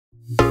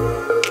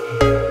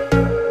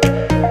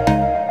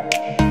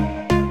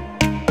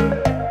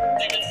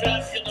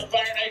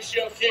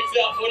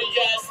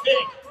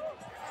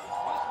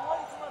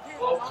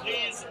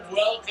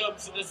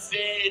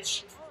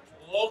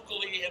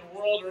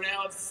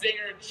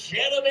singer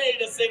Jenna May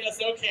to sing us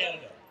 "Oh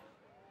Canada."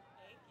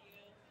 Thank you.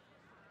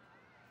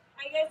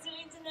 How you guys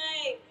doing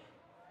tonight?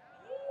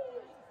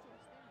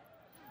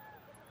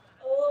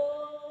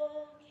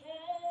 Oh,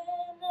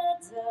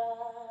 Canada,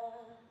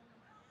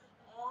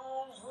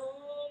 our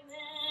home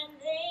and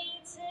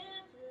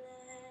native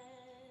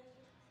land,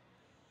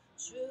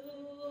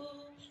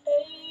 true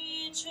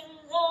patron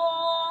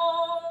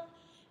love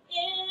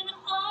in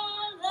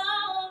all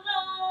of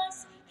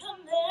us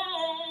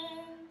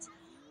command.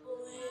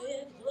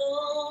 With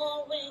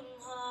glowing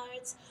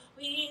hearts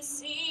we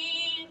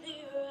see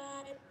thee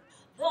ride,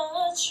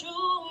 the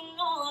true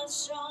north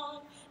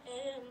strong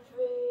and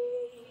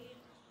free.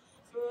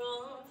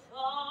 From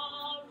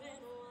far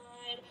and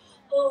wide,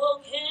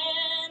 oh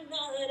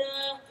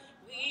Canada,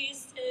 we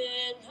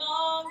stand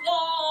on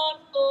guard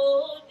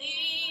for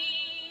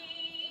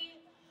thee.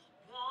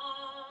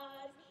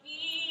 God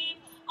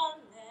keep our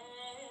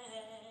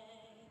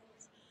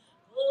lands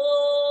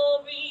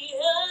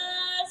glorious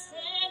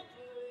and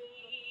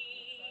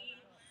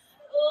free.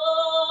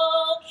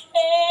 Oh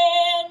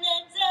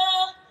Canada,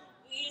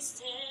 we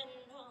stand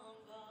on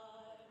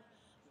guard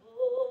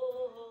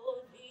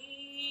for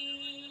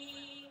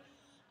thee.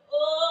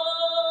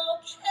 Oh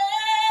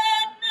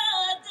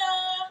Canada,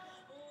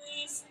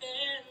 we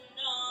stand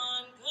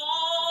on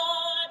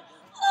guard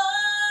for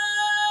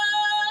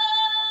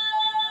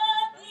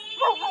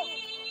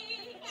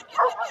thee.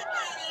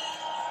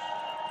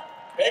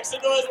 Make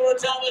some noise one more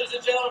time, ladies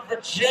and gentlemen, for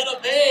Jenna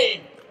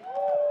May.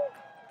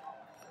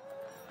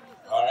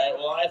 All right,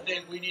 well, I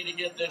think we need to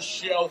get this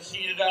show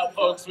heated up,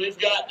 folks. We've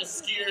got the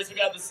skiers, we've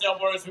got the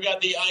snowboarders, we've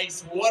got the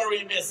ice. What are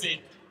we missing?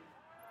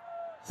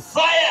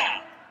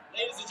 Fire!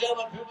 Ladies and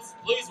gentlemen,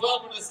 please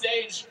welcome to the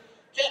stage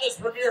Canada's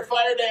premier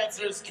fire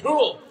dancers,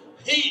 Cool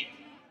Heat.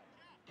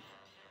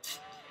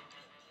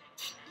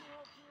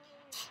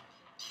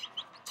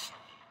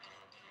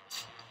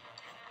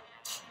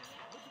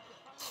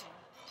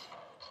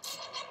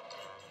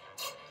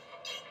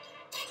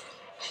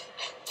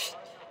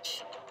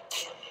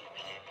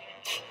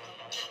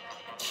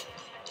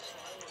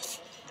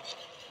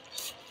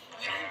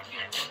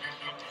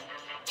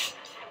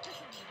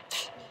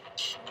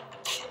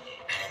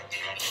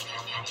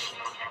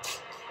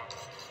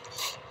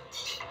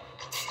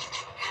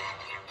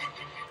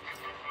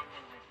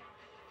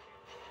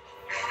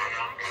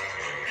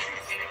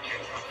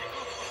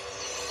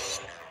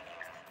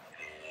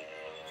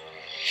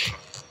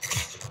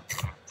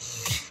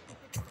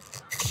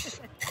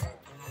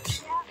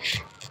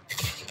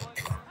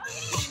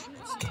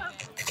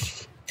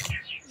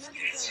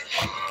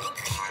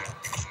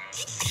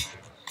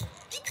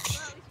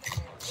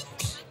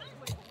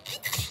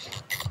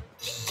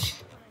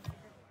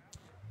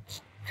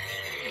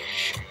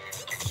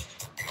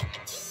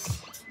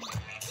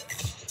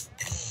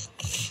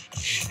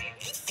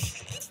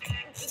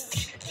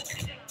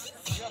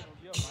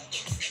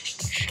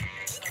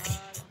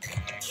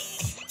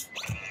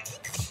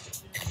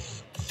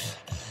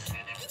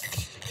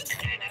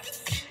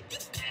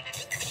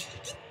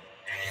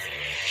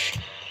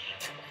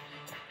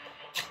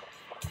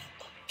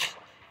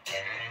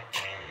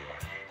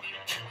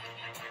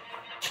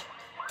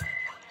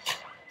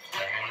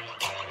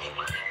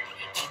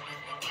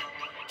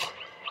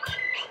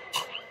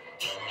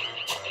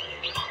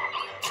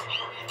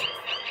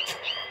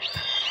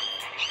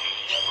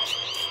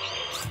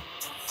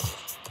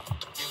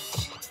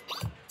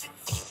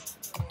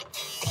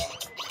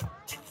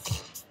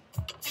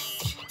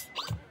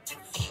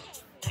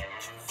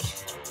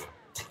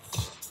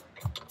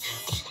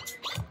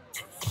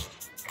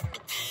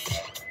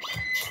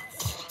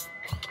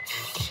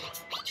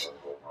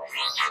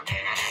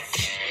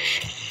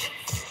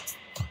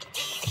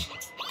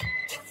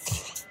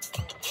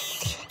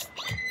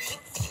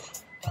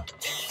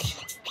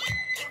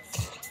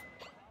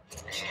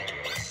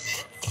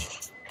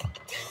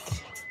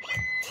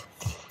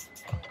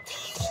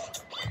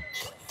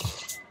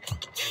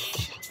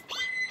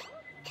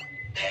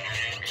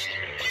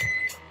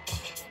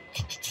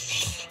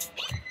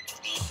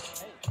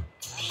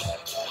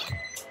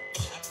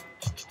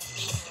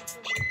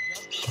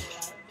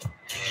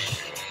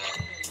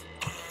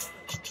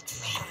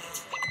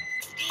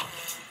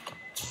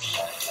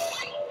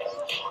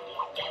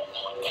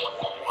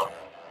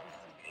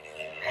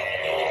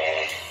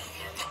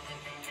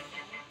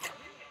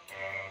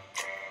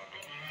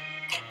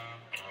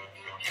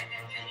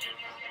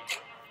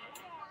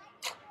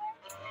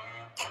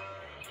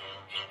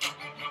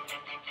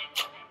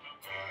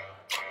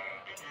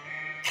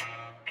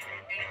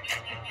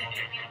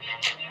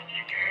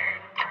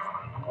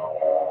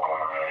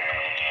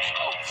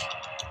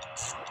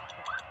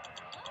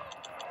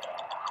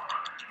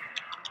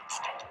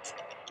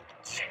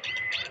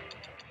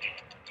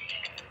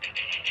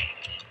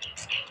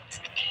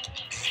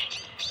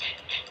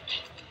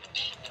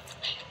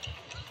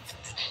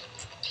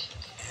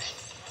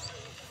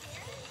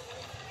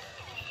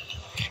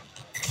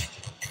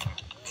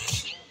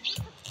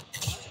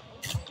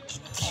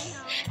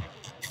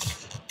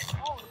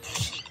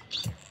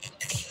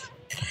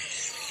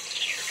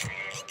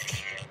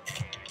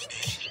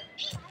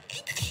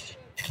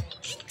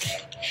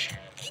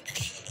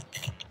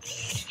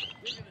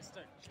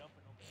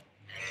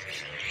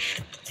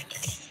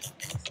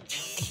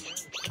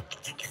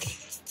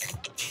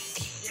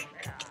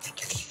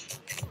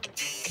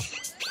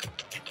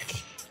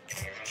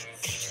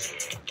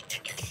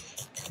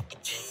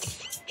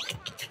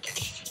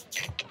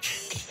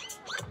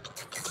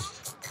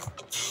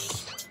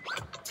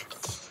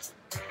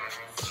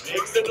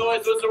 some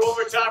noise. Listen one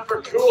more time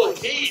for Cool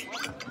Heat.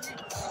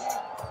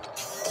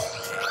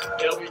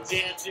 They'll be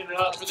dancing it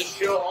up for the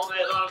show all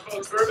night long,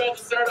 folks. We're about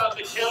to start off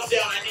the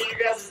countdown. I need you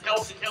guys'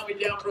 help to count me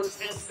down for 10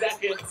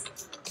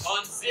 seconds.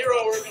 On 0,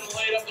 we're going to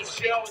light up the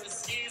show, and the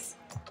skis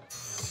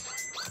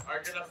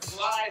are going to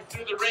fly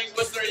through the ring.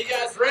 Listen, are you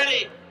guys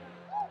ready?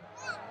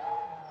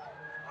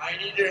 I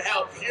need your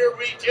help. Here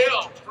we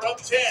go. From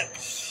 10,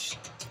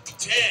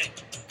 10,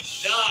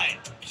 9,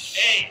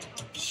 8,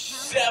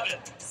 7,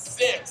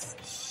 6,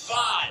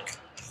 5,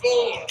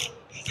 4,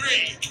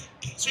 3,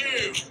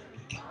 2,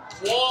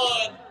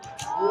 1.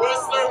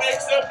 Whistler, make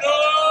some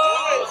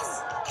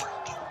noise!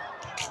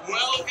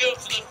 Welcome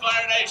to the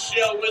Fire Night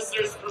Show,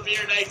 Whistler's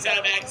premier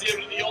nighttime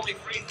activity, the only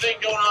free thing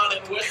going on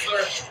in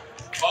Whistler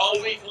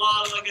all week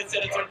long. Like I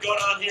said, it's been going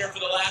on here for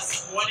the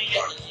last 20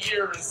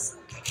 years.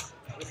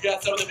 We've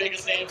got some of the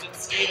biggest names in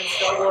skiing and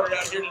snowboarding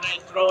out here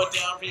tonight. Throw it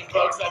down for you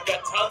folks. I've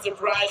got tons of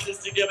prizes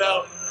to give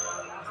out.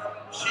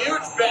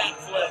 Huge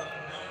backflip.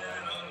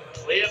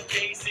 Liam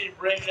Casey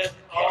bringing in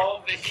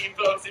all the heat,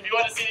 folks. If you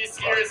want to see these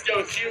skiers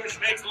go huge,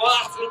 makes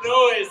lots of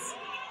noise.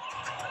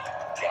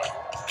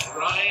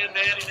 Ryan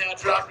Manning now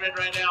dropping in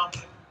right now.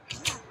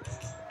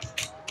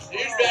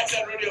 Huge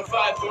backside rodeo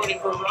 540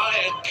 for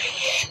Ryan.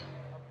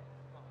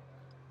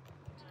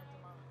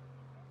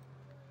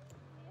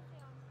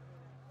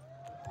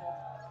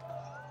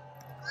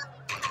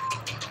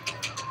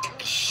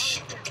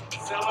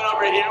 Someone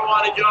over here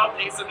want to go up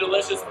and eat some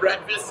delicious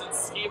breakfast and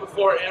ski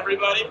before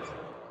everybody?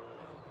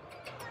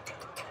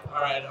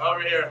 All right,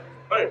 over here.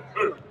 Hey.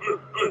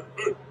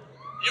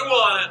 You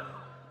want it?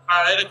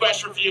 All right, a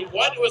question for you.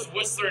 What was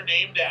Whistler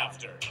named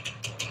after?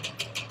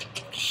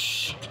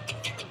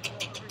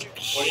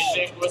 What do you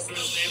think Whistler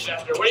was named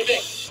after? What do you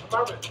think?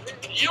 Perfect.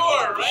 You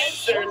are right,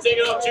 sir.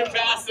 Taking off 2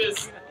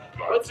 passes.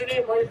 What's your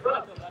name? Where are you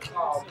from?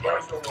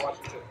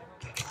 Washington.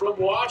 From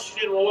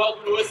Washington. Well,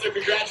 welcome to Whistler.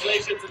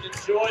 Congratulations and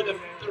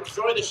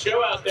enjoy the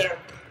show out there.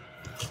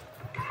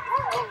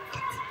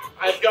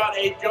 I've got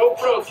a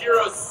GoPro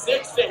Hero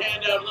 6 to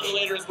hand out a little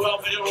later as well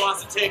if anyone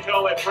wants to take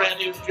home a brand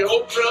new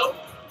GoPro.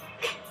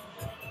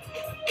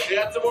 We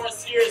got some more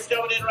skiers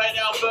coming in right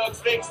now,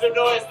 folks. Make some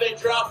noise. They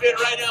drop in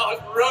right now.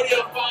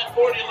 Rodeo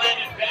 540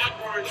 landing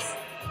backwards.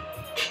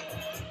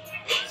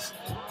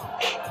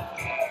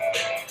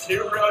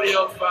 2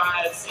 Rodeo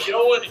 5s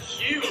going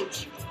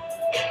huge.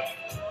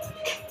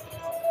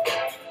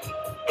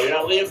 We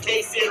got Liam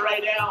Casey in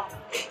right now.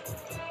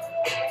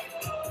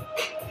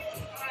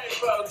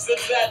 Folks,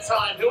 it's that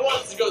time. Who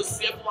wants to go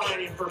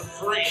ziplining for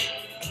free?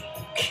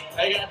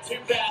 I got 2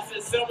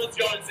 passes. Someone's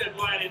going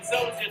ziplining.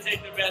 Someone's going to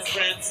take their best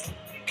friends.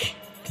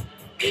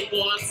 Who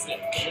wants it?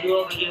 Who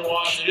over here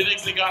wants it? Who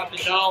thinks they got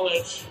the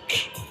knowledge?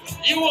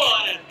 You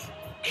want it.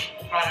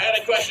 All right, I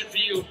had a question for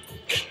you.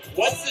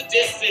 What's the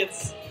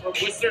distance from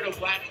Whistler to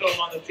Blackcomb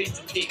on the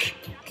Pizza Peak?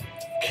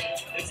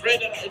 It's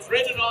written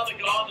on the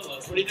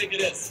gondolas. What do you think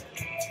it is?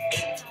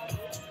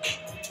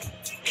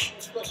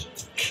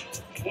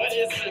 What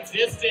is the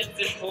distance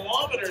in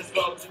kilometers,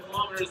 folks? In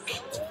kilometers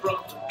from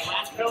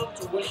Blackcomb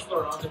to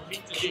Whistler on the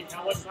Pizza Peak?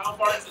 How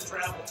far is it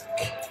travel?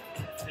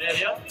 Any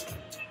idea?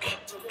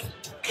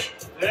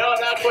 No,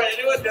 not quite.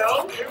 Anyone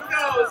know? Who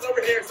knows?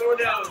 Over here, someone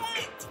knows.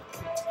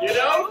 You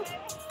know?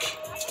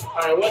 All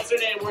right, what's your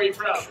name? Where are you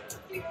from?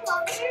 3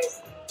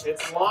 kilometers?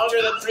 It's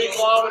longer than 3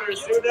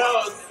 kilometers. Who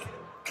knows?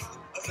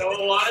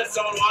 Someone want it?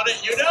 Someone want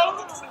it? You know?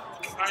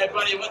 All right,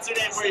 buddy, what's your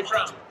name? Where are you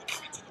from?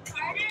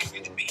 Carter?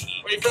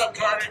 Where are you from,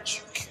 Carter?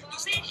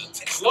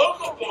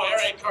 Local boy. All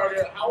right,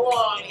 Carter. How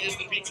long is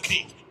the Pizza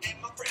Peak?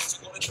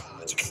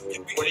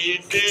 What do you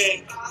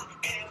think?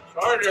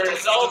 Carter,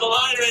 it's all on the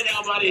line right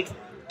now, buddy.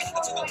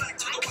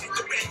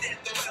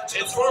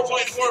 It's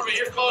 4.4, but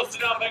you're close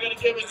enough. I'm going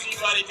to give it to you,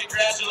 buddy.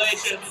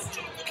 Congratulations.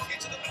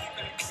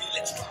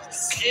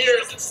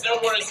 Skiers and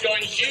snowboarders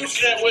going huge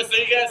tonight, Whistler.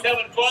 You guys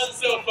having fun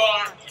so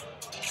far?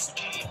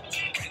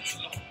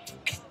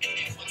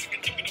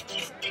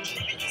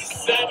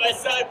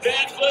 Side-by-side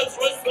backflips,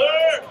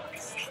 Whistler.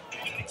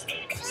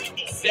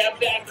 Step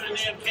back for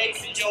Liam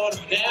Casey going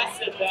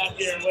massive back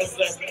here,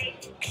 Whistler.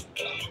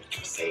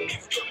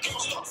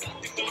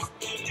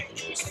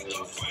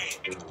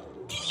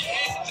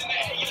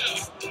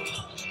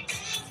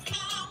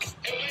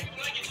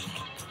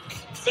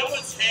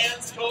 Someone's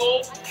hand's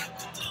cold.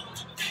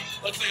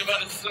 Looks like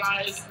about a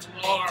size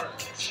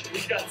large.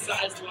 We've got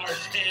size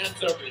large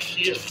hands over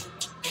here.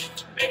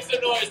 Make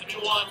some noise if you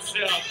want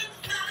some.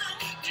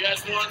 You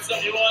guys want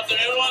some? You want some?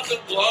 Anyone want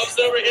some gloves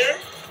over here?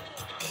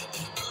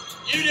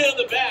 You do in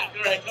the back.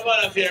 All right, come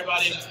on up here,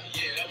 buddy.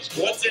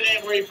 What's your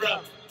name? Where are you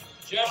from?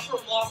 Jeff from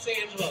Los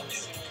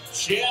Angeles.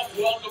 Jeff,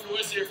 welcome to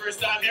Whistler. Your first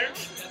time here?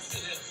 Yes,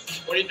 it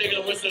is. What do you think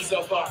of Whistler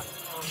so far?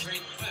 Oh,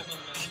 great time, man.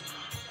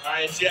 All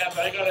right, Jeff,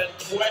 I got a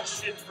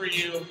question for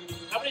you.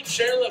 How many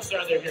chairlifts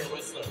are there here at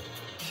Whistler?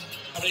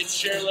 How many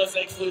chairlifts?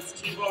 That includes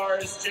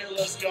T-bars,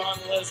 chairlifts,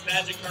 gondolas,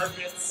 magic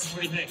carpets.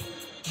 What do you think?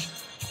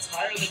 It's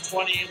higher than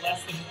 20,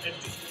 less than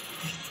 50.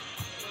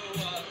 So,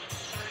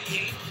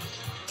 38.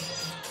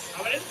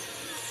 How many?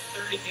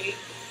 38.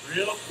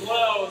 Real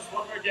close.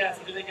 One more guess.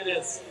 What do you think it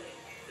is?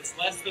 It's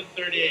less than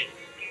 38.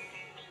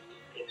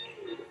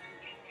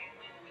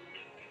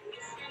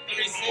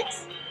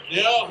 36?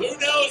 No, who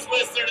knows,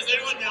 Whistler? Does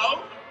anyone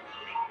know?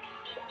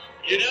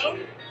 You know?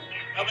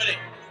 How many?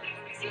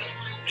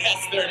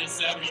 Yes,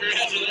 37.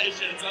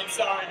 Congratulations. I'm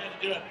sorry I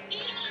had to do it.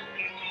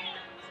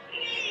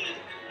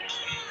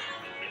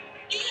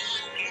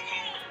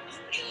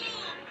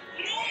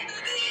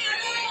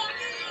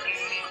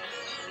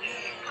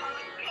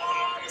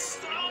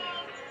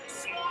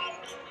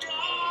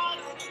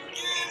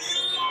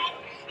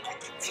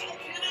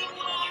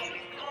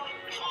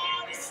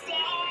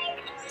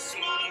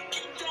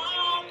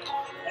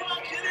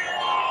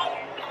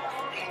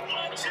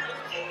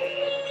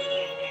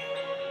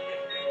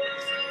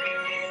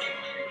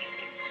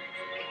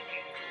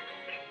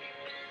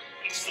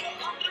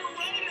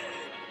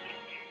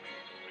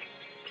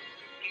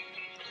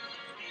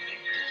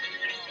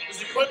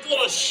 Just a quick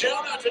little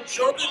shout out to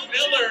Jordan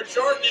Miller.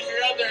 Jordan, if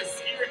you're out there,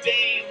 Skier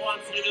Dane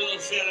wants to give you a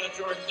little shout out.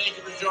 Jordan, thank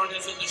you for joining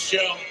us on the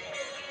show.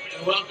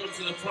 And welcome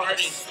to the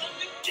party.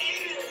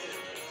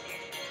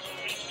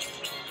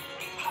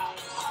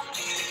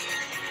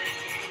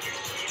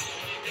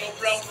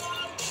 GoPro.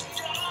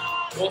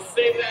 We'll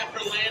save that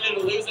for Land It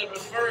or Lose It, but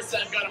first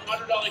I've got a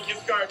 $100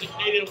 gift card to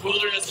Canadian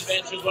Wilderness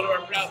Adventures, one of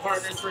our proud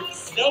partners for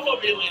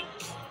snowmobiling.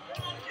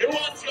 Who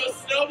wants to go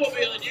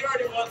snowmobiling? You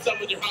already won some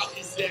with your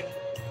hockey stick.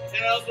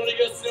 Anyone else want to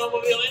go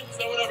snowmobiling?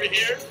 Someone over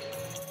here?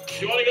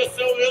 You want to go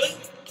snowmobiling?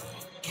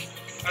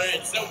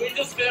 Alright, so we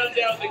just found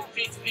out the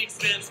Peak to Peak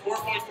spans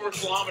 4.4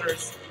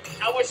 kilometers.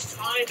 How much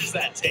time does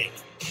that take?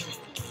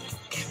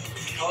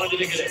 How long do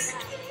you think it is?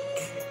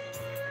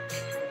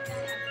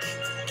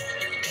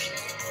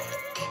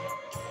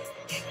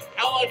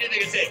 How long do you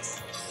think it takes?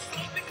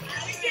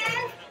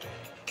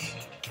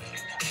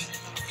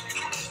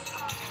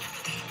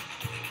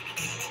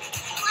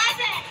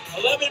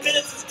 11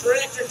 minutes is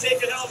correct. You're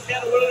taking home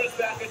Canada Wilderness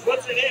package.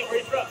 What's your name? Where are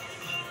you from?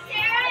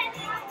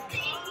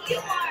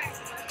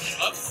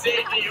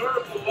 Upstate New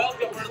York. Well,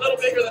 welcome. We're a little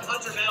bigger than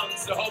Hunter Mountain,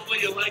 so hopefully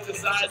you like the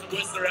size of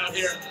Whistler out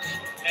here.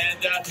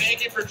 And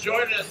thank you for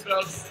joining us,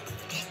 folks.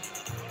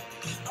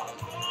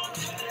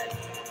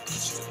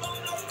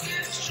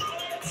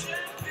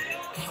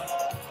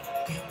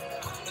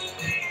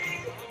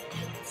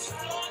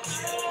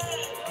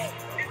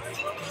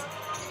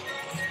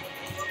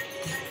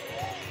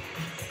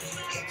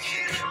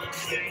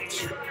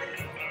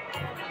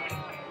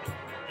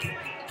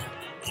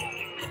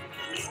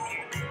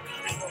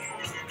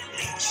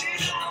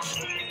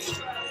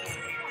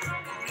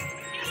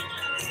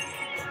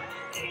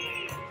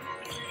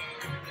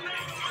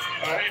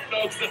 All right,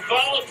 folks, the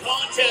final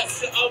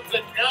contest of the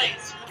night.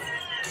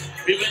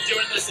 We've been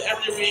doing this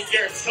every week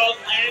here. It's called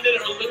Land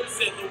It or Lose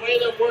It. The way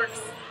that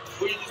works,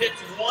 we picked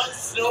one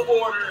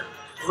snowboarder,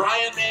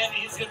 Ryan Mann.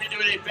 He's going to be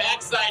doing a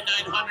backside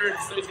 900,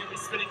 so he's going to be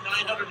spinning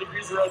 900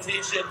 degrees of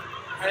rotation.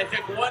 And I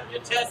picked one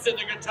contestant.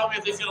 They're going to tell me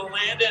if he's going to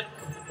land it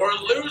or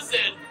lose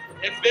it.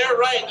 If they're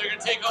right, they're going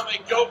to take home a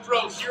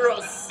GoPro Hero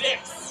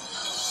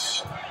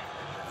 6.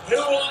 Who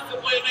wants to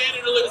play Land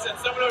It or Lose It?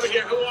 Someone over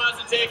here. Who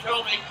wants to take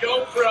home a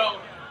GoPro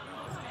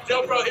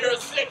Hero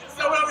 6? Does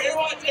someone over here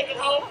want to take it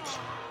home?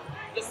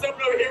 Does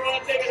someone over here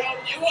want to take it home?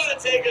 You want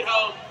to take it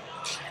home.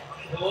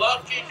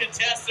 Lucky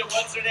contestant.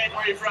 What's her name?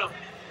 Where are you from?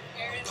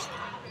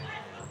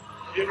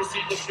 You ever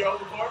seen the show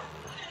before?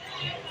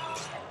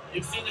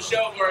 You've seen the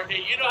show before.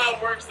 Okay, you know how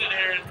it works then,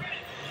 Aaron.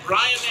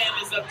 Ryan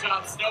Mann is up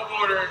top,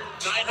 snowboarder,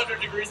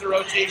 900 degrees of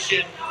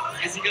rotation.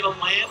 Is he going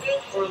to land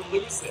it or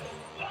lose it?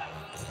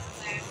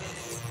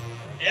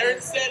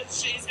 Aaron said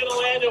she's going to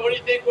land it. What do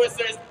you think,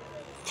 Whistler?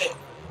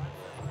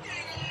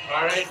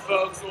 All right,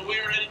 folks. Well,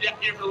 we're ready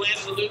down here for Land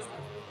It or Lose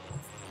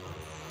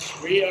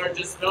It. We are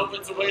just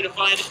moments away to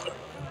find it.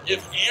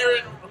 If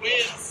Aaron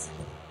wins,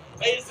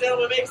 ladies and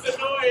gentlemen, make some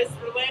noise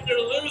for Land It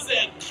or Lose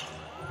It.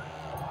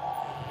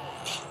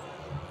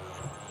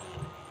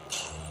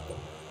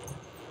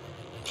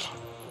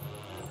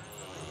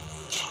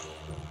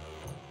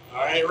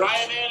 All right,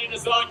 Ryan Manning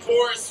is on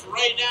course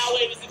right now,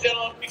 ladies and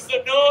gentlemen. Make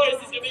some noise.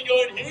 He's going to be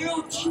going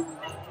huge.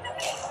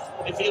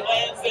 If he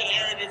lands it,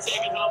 Aaron, you're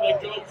taking home a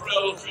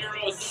GoPro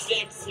Hero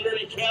 6. Here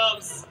he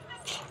comes.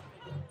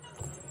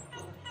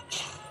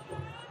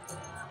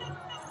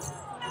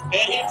 And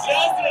he does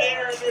it,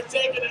 Aaron. You're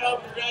taking it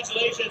home.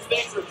 Congratulations.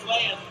 Thanks for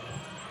playing.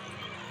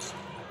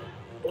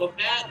 Well,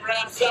 that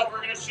wraps up.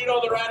 We're going to shoot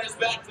all the riders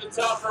back to the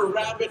top for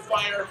rapid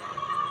fire.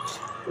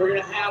 We're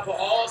going to have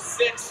all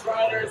 6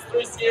 riders,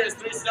 3 skiers,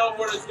 3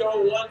 snowboarders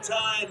go one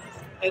time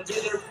and do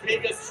their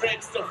biggest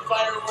tricks to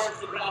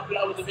fireworks and wrap it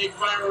up with a big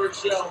fireworks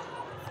show.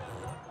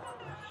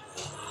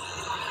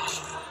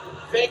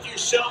 Thank you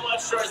so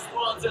much to our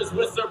sponsors,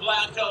 Whistler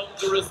Blackcomb,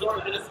 the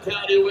Resort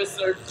Municipality of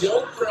Whistler,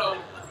 GoPro,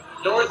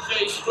 North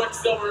Face,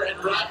 Quicksilver,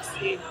 and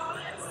Roxy,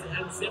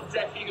 and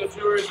Simtrek Eco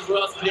Tours, as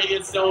well as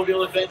Canadian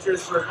Snowmobile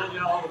Adventures for handing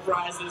out all the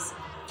prizes.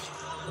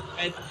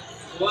 And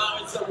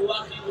allowing some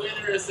lucky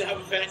winners to have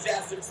a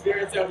fantastic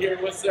experience out here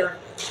in Whistler.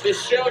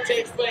 This show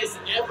takes place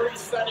every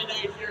Sunday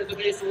night here at the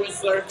base of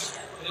Whistler. It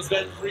has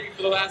been free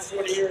for the last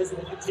 20 years and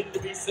will continue to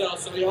be so.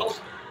 So we hope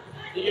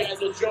You guys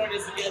will join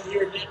us again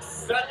here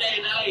next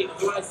Sunday night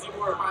if you want to see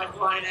more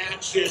high-flying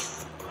action.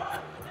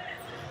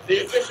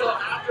 The official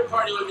after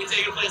party will be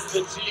taking place at the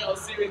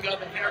GLC. We've got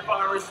the Hair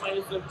Farmers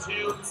playing some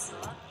tunes.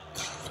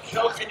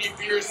 Coke and your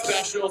beer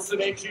special, so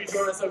make sure you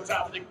join us up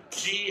top of the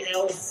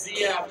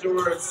GLC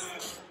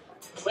afterwards.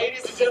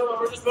 Ladies and gentlemen,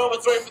 we're just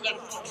moments away from the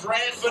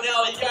grand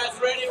finale. You guys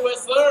ready,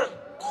 Whistler?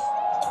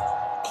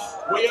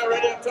 We are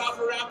ready to top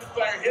of rapid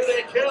fire. Here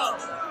they come.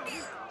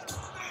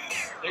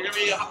 They're going to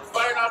be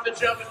firing off the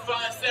jump in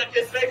 5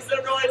 seconds. Make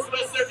some noise,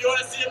 Whistler, if you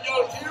want to see them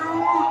go huge.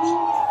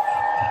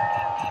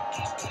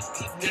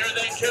 Here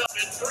they come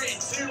in 3,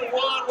 2,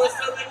 1.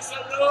 Whistler, make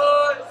some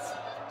noise.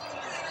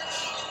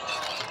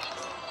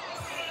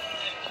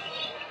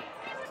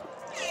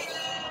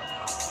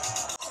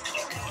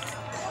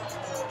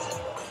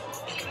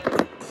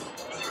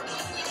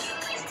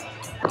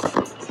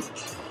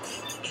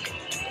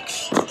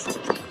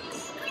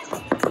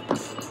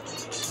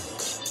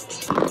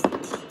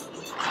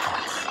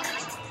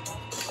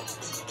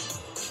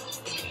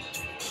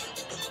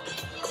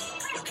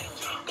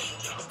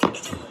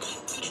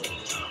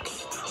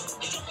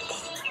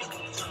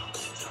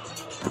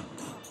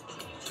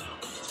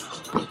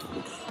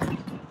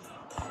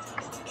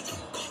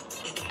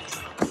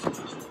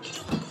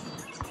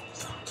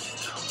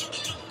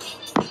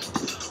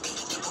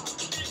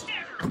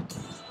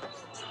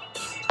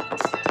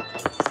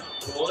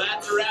 Well,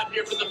 that's a wrap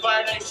here for the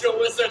Fire Night Show.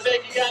 Whistler,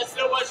 thank you guys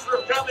so much for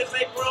coming.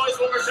 Make noise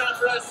one more time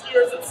for us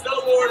skiers and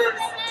snowboarders.